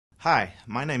Hi,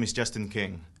 my name is Justin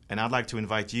King, and I'd like to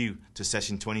invite you to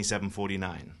session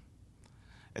 2749.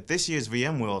 At this year's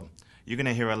VMworld, you're going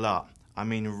to hear a lot,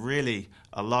 really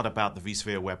a lot about the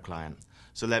vSphere web client.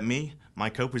 So let me, my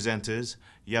co-presenters,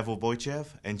 Yavor Boychev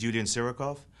and Julian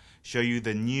Sirokov, show you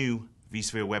the new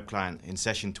vSphere web client in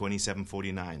session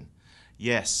 2749.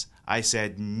 Yes, I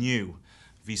said new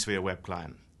vSphere web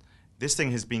client. This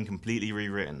thing has been completely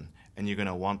rewritten, and you're going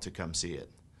to want to come see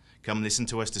it. Come listen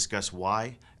to us discuss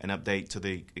why an update to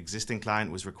the existing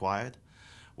client was required.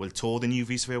 We'll tour the new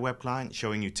vSphere web client,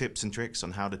 showing you tips and tricks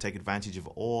on how to take advantage of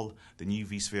all the new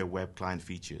vSphere web client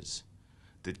features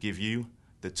that give you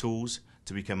the tools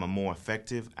to become a more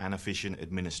effective and efficient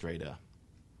administrator.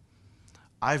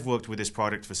 I've worked with this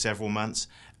product for several months,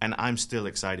 and I'm still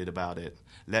excited about it.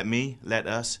 Let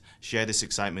us share this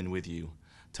excitement with you.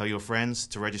 Tell your friends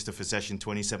to register for session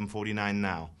 2749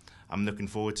 now. I'm looking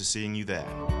forward to seeing you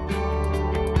there.